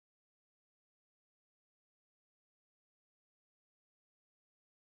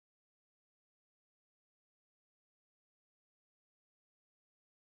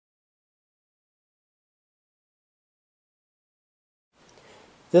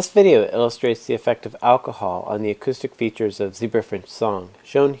This video illustrates the effect of alcohol on the acoustic features of zebrafinch song,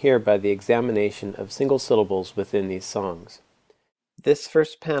 shown here by the examination of single syllables within these songs. This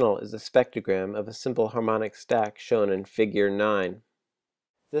first panel is a spectrogram of a simple harmonic stack shown in Figure 9.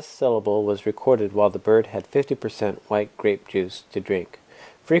 This syllable was recorded while the bird had 50% white grape juice to drink.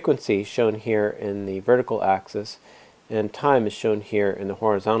 Frequency shown here in the vertical axis, and time is shown here in the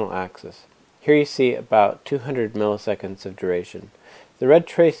horizontal axis. Here you see about 200 milliseconds of duration. The red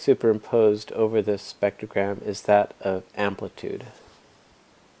trace superimposed over this spectrogram is that of amplitude.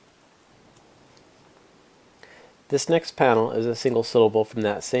 This next panel is a single syllable from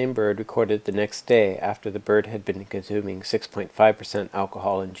that same bird recorded the next day after the bird had been consuming 6.5%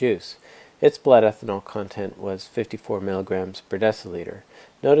 alcohol and juice. Its blood ethanol content was 54 milligrams per deciliter.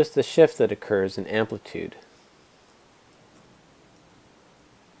 Notice the shift that occurs in amplitude.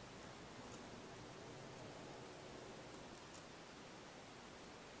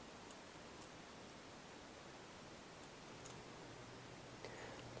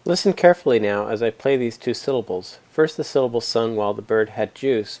 Listen carefully now as I play these two syllables. First the syllable sung while the bird had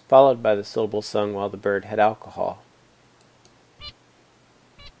juice, followed by the syllable sung while the bird had alcohol.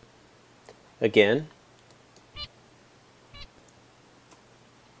 Again.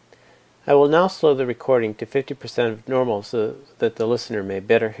 I will now slow the recording to 50% of normal so that the listener may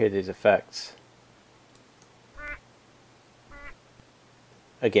better hear these effects.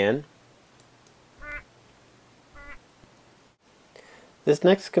 Again. This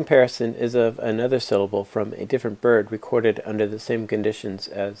next comparison is of another syllable from a different bird recorded under the same conditions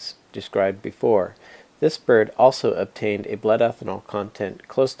as described before. This bird also obtained a blood ethanol content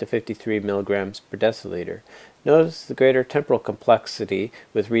close to 53 milligrams per deciliter. Notice the greater temporal complexity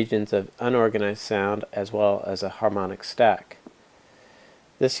with regions of unorganized sound as well as a harmonic stack.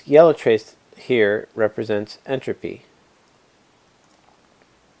 This yellow trace here represents entropy.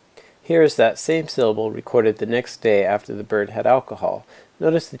 Here is that same syllable recorded the next day after the bird had alcohol.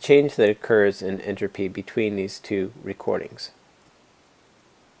 Notice the change that occurs in entropy between these two recordings.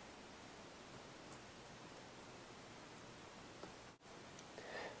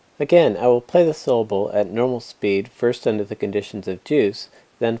 Again, I will play the syllable at normal speed, first under the conditions of juice,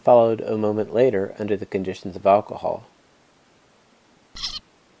 then followed a moment later under the conditions of alcohol.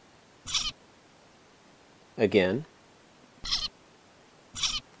 Again.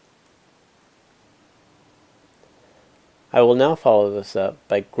 I will now follow this up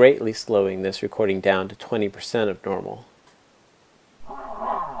by greatly slowing this recording down to 20% of normal.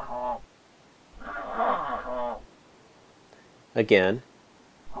 Again.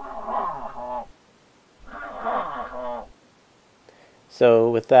 So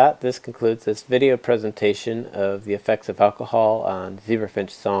with that, this concludes this video presentation of the effects of alcohol on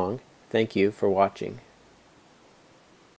zebrafinch song. Thank you for watching.